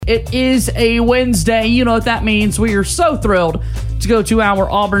It is a Wednesday. You know what that means. We are so thrilled to go to our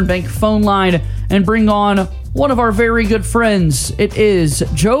Auburn Bank phone line and bring on one of our very good friends. It is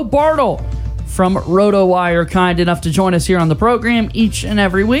Joe Bartle from RotoWire, kind enough to join us here on the program each and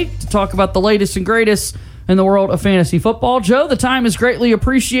every week to talk about the latest and greatest in the world of fantasy football. Joe, the time is greatly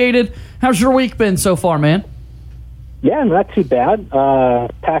appreciated. How's your week been so far, man? Yeah, not too bad.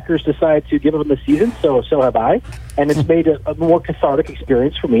 Packers decided to give up the season, so have I. And it's made a more cathartic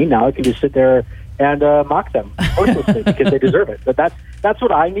experience for me. Now I can just sit there and mock them mercilessly because they deserve it. But that's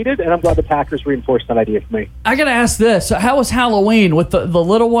what I needed, and I'm glad the Packers reinforced that idea for me. I got to ask this. How was Halloween with the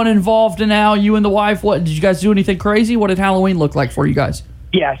little one involved and now you and the wife? What did you guys do anything crazy? What did Halloween look like for you guys?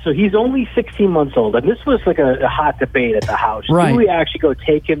 Yeah, so he's only 16 months old, and this was like a hot debate at the house. Right. Do we actually go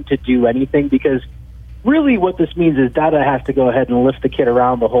take him to do anything? Because really what this means is Dada has to go ahead and lift the kid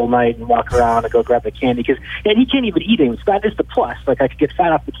around the whole night and walk around and go grab the candy. And he can't even eat him. So that is the plus. Like, I could get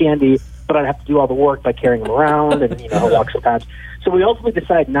fat off the candy, but I'd have to do all the work by carrying him around, and he'll walk sometimes. So we ultimately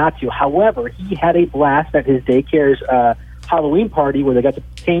decided not to. However, he had a blast at his daycare's Halloween party where they got to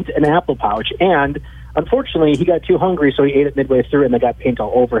paint an apple pouch. And unfortunately, he got too hungry, so he ate it midway through, and they got paint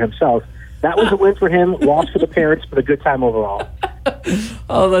all over himself. That was a win for him, loss for the parents, but a good time overall.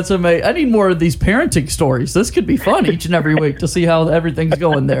 Oh, that's amazing. I need more of these parenting stories. This could be fun each and every week to see how everything's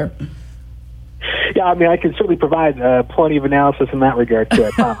going there. Yeah, I mean, I can certainly provide plenty of analysis in that regard, too,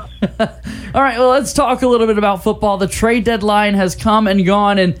 I promise. All right, well, let's talk a little bit about football. The trade deadline has come and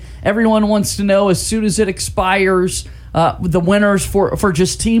gone, and everyone wants to know as soon as it expires the winners for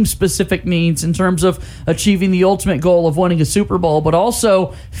just team-specific needs in terms of achieving the ultimate goal of winning a Super Bowl, but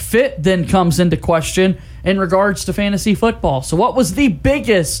also fit then comes into question in regards to fantasy football. So what was the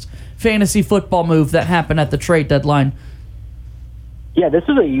biggest fantasy football move that happened at the trade deadline? Yeah, this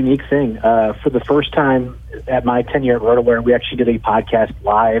is a unique thing. For the first time at my tenure at RotoWire, we actually did a podcast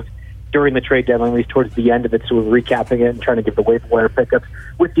live during the trade deadline, at least towards the end of it, so we're recapping it and trying to give the waiver wire pickups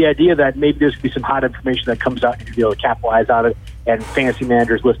with the idea that maybe there's going to be some hot information that comes out and you'll be able to capitalize on it, and fantasy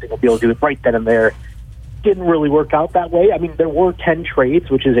managers listening will be able to do it right then and there. Didn't really work out that way. I mean, there were 10 trades,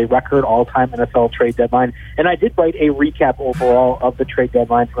 which is a record all-time NFL trade deadline, and I did write a recap overall of the trade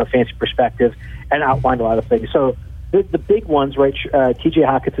deadline from a fantasy perspective and outlined a lot of things. So the big ones, right, T.J.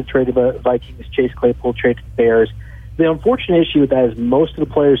 Hockenson traded the Vikings, Chase Claypool traded the Bears. The unfortunate issue with that is most of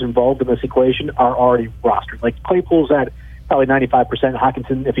the players involved in this equation are already rostered. Like, Claypool's at probably 95%.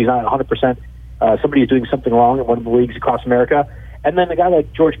 Hockenson, if he's not 100%, somebody is doing something wrong in one of the leagues across America. And then a guy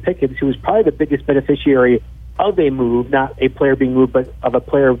like George Pickens, who was probably the biggest beneficiary of a move, not a player being moved, but of a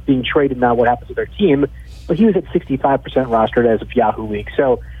player being traded now what happens to their team. But he was at 65% rostered as of Yahoo League.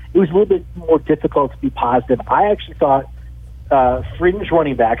 So it was a little bit more difficult to be positive. I actually thought fringe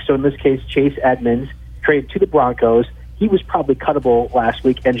running back, so in this case Chase Edmonds, traded to the Broncos. He was probably cuttable last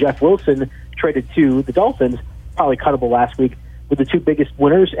week. And Jeff Wilson traded to the Dolphins, probably cuttable last week, with the two biggest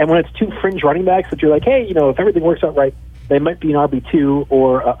winners. And when it's two fringe running backs that you're like, hey, if everything works out right, they might be an RB2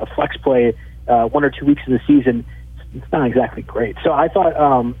 or a flex play 1 or 2 weeks of the season. It's not exactly great. So I thought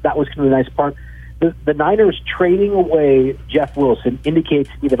that was kind of the nice part. The Niners trading away Jeff Wilson indicates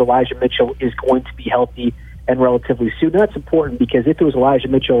to me that Elijah Mitchell is going to be healthy and relatively soon. That's important because if it was Elijah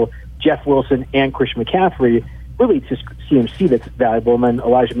Mitchell, Jeff Wilson, and Christian McCaffrey, really it's just CMC that's valuable, and then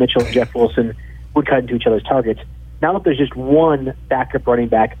Elijah Mitchell and Jeff Wilson would cut into each other's targets. Now that there's just one backup running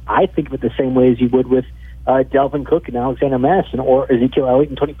back, I think of it the same way as you would with Delvin Cook and Alexander Madison or Ezekiel Elliott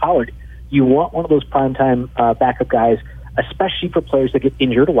and Tony Pollard. You want one of those primetime backup guys, especially for players that get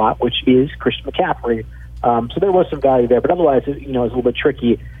injured a lot, which is Christian McCaffrey. So there was some value there, but otherwise, it was a little bit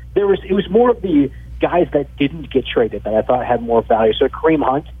tricky. It was more of the guys that didn't get traded that I thought had more value. So Kareem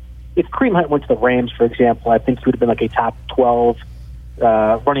Hunt, if Kareem Hunt went to the Rams, for example, I think he would have been like a top 12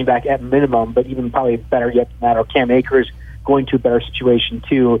 running back at minimum, but even probably better yet than that, or Cam Akers going to a better situation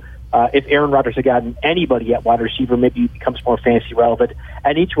too. If Aaron Rodgers had gotten anybody at wide receiver, maybe he becomes more fantasy relevant.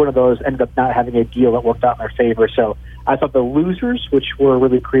 And each one of those ended up not having a deal that worked out in their favor. So I thought the losers, which were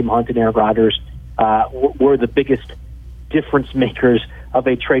really Kareem Hunt and Aaron Rodgers, were the biggest difference makers of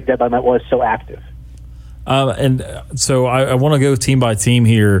a trade deadline that was so active. And so I want to go team by team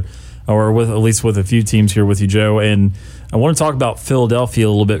here, or with at least with a few teams here with you, Joe. And I want to talk about Philadelphia a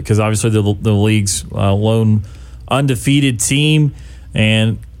little bit because obviously the league's lone undefeated team.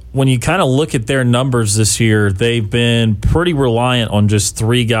 And when you kind of look at their numbers this year, they've been pretty reliant on just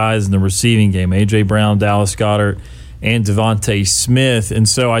three guys in the receiving game: A.J. Brown, Dallas Goedert, and Devontae Smith. And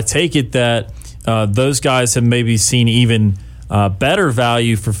so I take it that those guys have maybe seen even better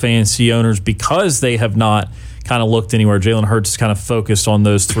value for fantasy owners because they have not kind of looked anywhere. Jalen Hurts is kind of focused on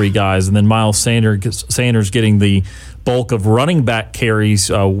those three guys, and then Miles Sanders getting the bulk of running back carries,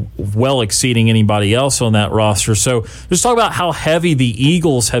 well exceeding anybody else on that roster. So just talk about how heavy the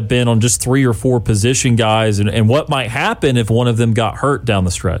Eagles have been on just 3 or 4 position guys and what might happen if one of them got hurt down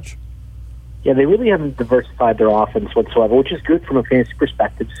the stretch. Yeah, they really haven't diversified their offense whatsoever, which is good from a fantasy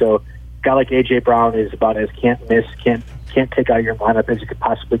perspective. So a guy like A.J. Brown is about as can't miss, can't take out of your lineup as you could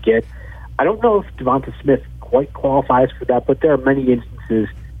possibly get. I don't know if Devonta Smith quite qualifies for that, but there are many instances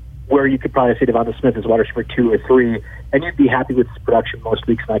where you could probably say Devonta Smith is wide receiver 2 or 3, and you'd be happy with his production most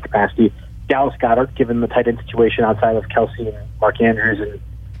weeks in that capacity. Dallas Goedert, given the tight end situation outside of Kelsey and Mark Andrews and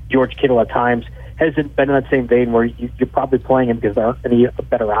George Kittle at times, hasn't been in that same vein where you're probably playing him because there aren't any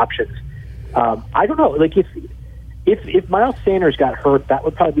better options. I don't know. Like if Miles Sanders got hurt, that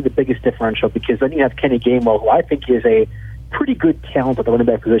would probably be the biggest differential, because then you have Kenny Gainwell, who I think is a pretty good talent at the running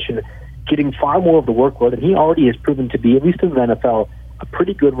back position, getting far more of the workload, and he already has proven to be, at least in the NFL, a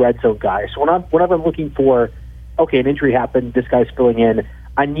pretty good red zone guy. So whenever I'm looking for, okay, an injury happened, this guy's filling in,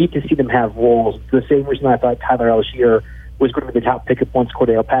 I need to see them have roles. The same reason I thought Tyler Algier was going to be the top pickup once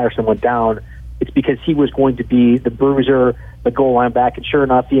Cordell Patterson went down. It's because he was going to be the bruiser, the goal line back, and sure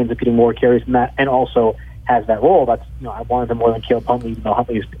enough, he ends up getting more carries than that, and also has that role. That's, I wanted him more than Caleb Huntley, even though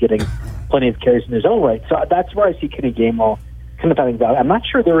Huntley is getting plenty of carries in his own right. So that's where I see Kenny Gainwell kind of having value. I'm not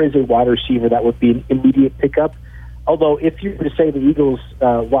sure there is a wide receiver that would be an immediate pickup. Although, if you were to say the Eagles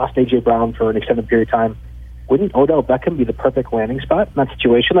lost A.J. Brown for an extended period of time, wouldn't Odell Beckham be the perfect landing spot in that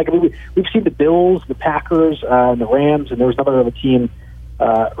situation? Like, I mean, we've seen the Bills, the Packers, and the Rams, and there was another other team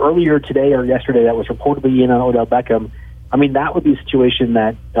earlier today or yesterday that was reportedly in on Odell Beckham. I mean, that would be a situation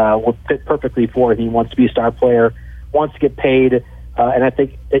that would fit perfectly for him. He wants to be a star player, wants to get paid, and I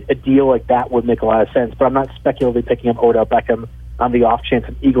think a deal like that would make a lot of sense. But I'm not speculatively picking up Odell Beckham on the off chance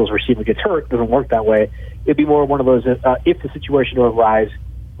an Eagles receiver gets hurt. It doesn't work that way. It'd be more one of those, if the situation were to arise,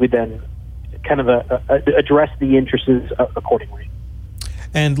 we then kind of address the interests accordingly.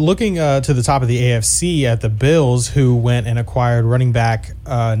 And looking to the top of the AFC at the Bills, who went and acquired running back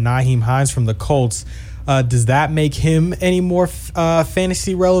Nyheim Hines from the Colts, does that make him any more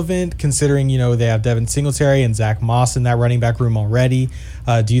fantasy relevant, considering, they have Devin Singletary and Zach Moss in that running back room already?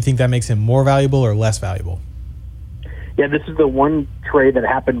 Do you think that makes him more valuable or less valuable? Yeah, this is the one trade that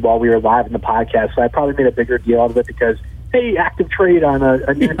happened while we were live in the podcast, so I probably made a bigger deal out of it because, hey, active trade on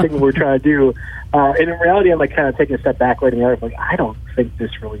a new thing that we're trying to do. And in reality, I'm kind of taking a step back right in the article. I don't think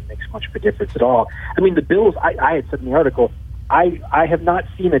this really makes much of a difference at all. I mean, the Bills, I had said in the article, I have not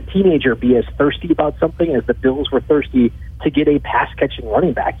seen a teenager be as thirsty about something as the Bills were thirsty to get a pass-catching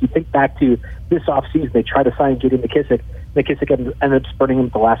running back. You think back to this offseason, they tried to sign J.D. McKissick. McKissick ended up spurning him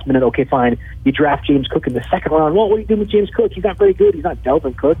at the last minute. Okay, fine. You draft James Cook in the second round. Well, what are you doing with James Cook? He's not very good. He's not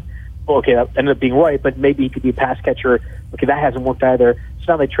Delvin Cook. Well, okay, that ended up being right, but maybe he could be a pass catcher. Okay, that hasn't worked either.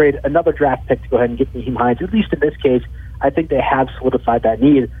 So now they trade another draft pick to go ahead and get Nyheim Hines. At least in this case, I think they have solidified that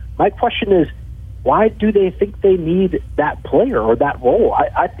need. My question is, why do they think they need that player or that role?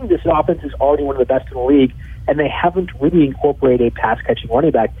 I think this offense is already one of the best in the league, and they haven't really incorporated a pass-catching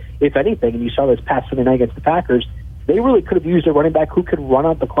running back. If anything, and you saw this past Sunday night against the Packers, they really could have used a running back who could run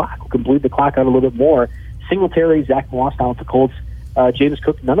out the clock, who could bleed the clock out a little bit more. Singletary, Zach Moss now with the Colts, James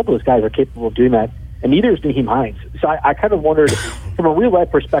Cook, none of those guys are capable of doing that, and neither is Nyheim Hines. So I kind of wondered, from a real-life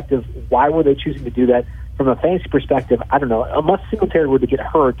perspective, why were they choosing to do that? From a fantasy perspective, I don't know. Unless Singletary were to get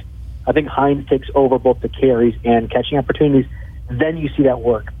hurt, I think Hines takes over both the carries and catching opportunities. Then you see that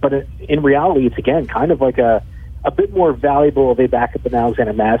work. But in reality, it's, again, kind of like a bit more valuable of a backup than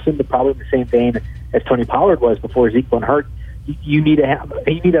Alexander Madison, but probably in the same vein as Tony Pollard was before Zeke went hurt. You need to have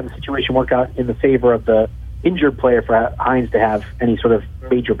a situation work out in the favor of the injured player for Hines to have any sort of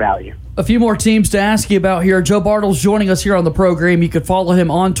major value. A few more teams to ask you about here. Joe Bartle's joining us here on the program. You can follow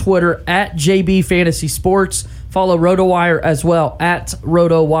him on Twitter at JB Fantasy Sports. Follow RotoWire as well at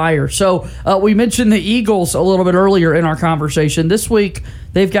RotoWire. So we mentioned the Eagles a little bit earlier in our conversation. This week,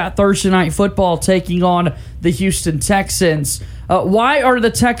 they've got Thursday Night Football taking on the Houston Texans. Why are the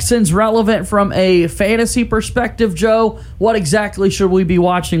Texans relevant from a fantasy perspective, Joe? What exactly should we be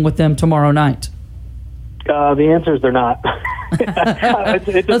watching with them tomorrow night? The answer is they're not.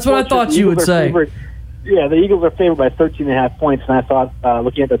 That's what I thought you would say. Yeah, the Eagles are favored by 13.5 points, and I thought,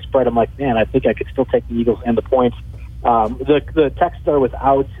 looking at that spread, I'm like, man, I think I could still take the Eagles and the points. The Texans are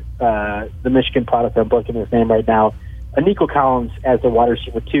without the Michigan product. I'm blanking his name right now. Nico Collins as the wide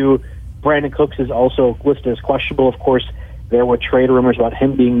receiver 2. Brandon Cooks is also listed as questionable. Of course, there were trade rumors about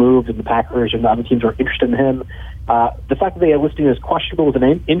him being moved, and the Packers and the other teams are interested in him. The fact that they are listing as questionable with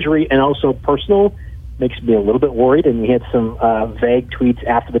an injury and also personal makes me a little bit worried, and he had some vague tweets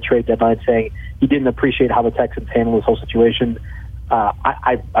after the trade deadline saying he didn't appreciate how the Texans handled this whole situation.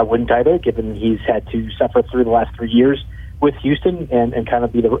 I wouldn't either, given he's had to suffer through the last 3 years with Houston and kind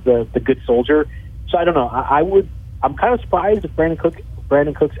of be the good soldier. So I don't know. I'm kind of surprised if Brandon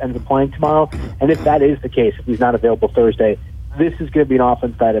Cooks ends up playing tomorrow. And if that is the case, if he's not available Thursday, this is going to be an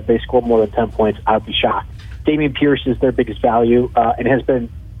offense that if they score more than 10 points, I'd be shocked. Dameon Pierce is their biggest value and has been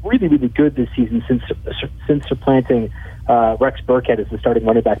really, really good this season since supplanting Rex Burkhead as the starting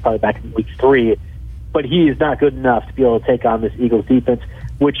running back probably back in week 3. But he is not good enough to be able to take on this Eagles defense,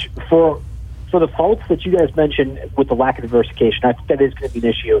 which for the faults that you guys mentioned with the lack of diversification, I think that is going to be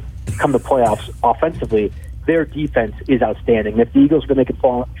an issue come the playoffs offensively. Their defense is outstanding. If the Eagles are going to make it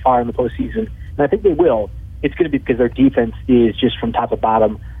far in the postseason, and I think they will, it's going to be because their defense is just from top to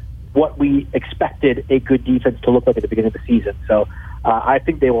bottom what we expected a good defense to look like at the beginning of the season. So I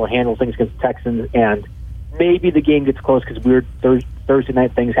think they will handle things against the Texans, and maybe the game gets close because weird Thursday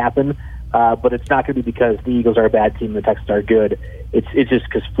night things happen. But it's not going to be because the Eagles are a bad team and the Texans are good. It's just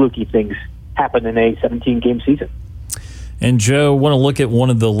because fluky things happen in a 17-game season. And Joe, want to look at one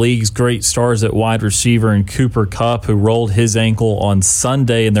of the league's great stars at wide receiver in Cooper Kupp, who rolled his ankle on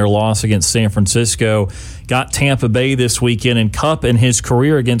Sunday in their loss against San Francisco. Got Tampa Bay this weekend, and Kupp in his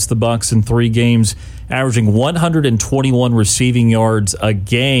career against the Bucs in 3 games, averaging 121 receiving yards a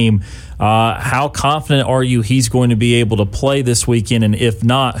game. How confident are you he's going to be able to play this weekend? And if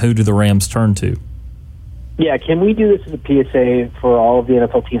not, who do the Rams turn to? Yeah, can we do this as a PSA for all of the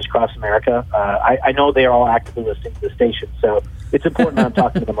NFL teams across America? I know they are all actively listening to the station, so it's important that I'm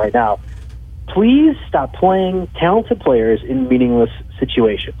talking to them right now. Please stop playing talented players in meaningless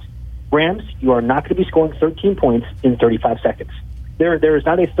situations. Rams, you are not going to be scoring 13 points in 35 seconds. There is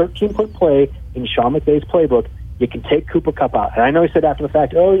not a 13-point play in Sean McVay's playbook. You can take Cooper Kupp out. And I know he said after the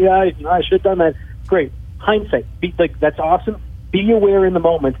fact, oh, yeah, I should have done that. Great. Hindsight. That's awesome. Be aware in the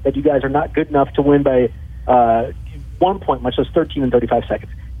moment that you guys are not good enough to win by 1 point, much less 13 in 35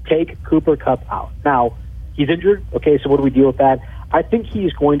 seconds. Take Cooper Kupp out. Now, he's injured. Okay, so what do we deal with that? I think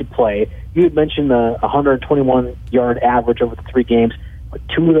he's going to play. You had mentioned the 121-yard average over the 3 games, but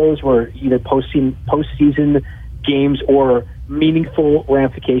 2 of those were either postseason games or meaningful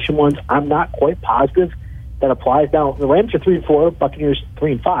ramification ones. I'm not quite positive that applies. Now, the Rams are 3-4, Buccaneers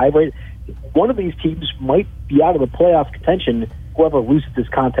 3-5, right? One of these teams might be out of the playoff contention, whoever loses this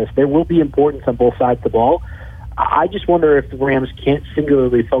contest. There will be importance on both sides of the ball. I just wonder if the Rams can't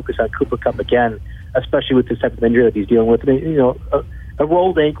singularly focus on Cooper Kupp again, especially with this type of injury that he's dealing with. A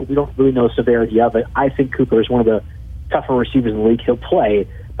rolled ankle, we don't really know the severity of it. I think Cooper is one of the tougher receivers in the league. He'll play,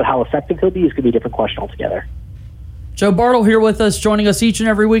 but how effective he'll be is going to be a different question altogether. Joe Bartle here with us, joining us each and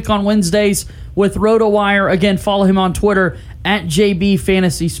every week on Wednesdays with RotoWire. Again, follow him on Twitter at JB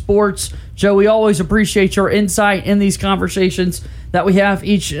Fantasy Sports. Joe, we always appreciate your insight in these conversations that we have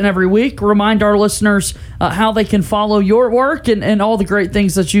each and every week. Remind our listeners how they can follow your work and all the great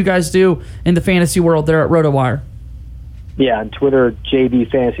things that you guys do in the fantasy world there at RotoWire. Yeah, on Twitter, JB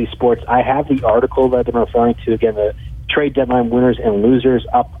Fantasy Sports. I have the article that I've been referring to, again, the trade deadline winners and losers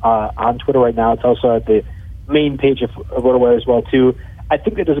up on Twitter right now. It's also at the main page of RotoWire as well, too. I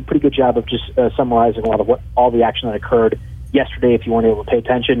think it does a pretty good job of just summarizing a lot of all the action that occurred yesterday if you weren't able to pay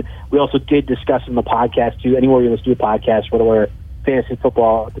attention. We also did discuss in the podcast, too, anywhere you listen to a podcast, RotoWire Fantasy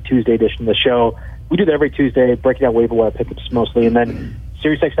Football, the Tuesday edition of the show. We do that every Tuesday, breaking out waiver wire pickups mostly, and then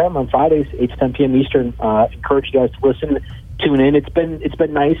SiriusXM on Fridays, 8 to 10 p.m. Eastern. Encourage you guys to listen, tune in. It's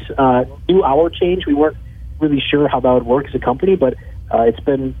been nice. New hour change. We weren't really sure how that would work as a company, but it's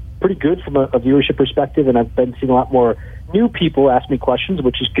been pretty good from a viewership perspective, and I've been seeing a lot more new people ask me questions,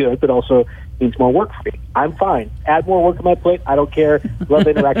 which is good, but also means more work for me. I'm fine. Add more work on my plate. I don't care. Love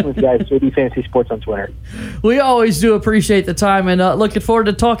interacting with you guys. JB Fantasy Sports on Twitter. We always do appreciate the time, and looking forward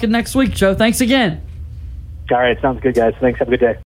to talking next week, Joe. Thanks again. All right. Sounds good, guys. Thanks. Have a good day.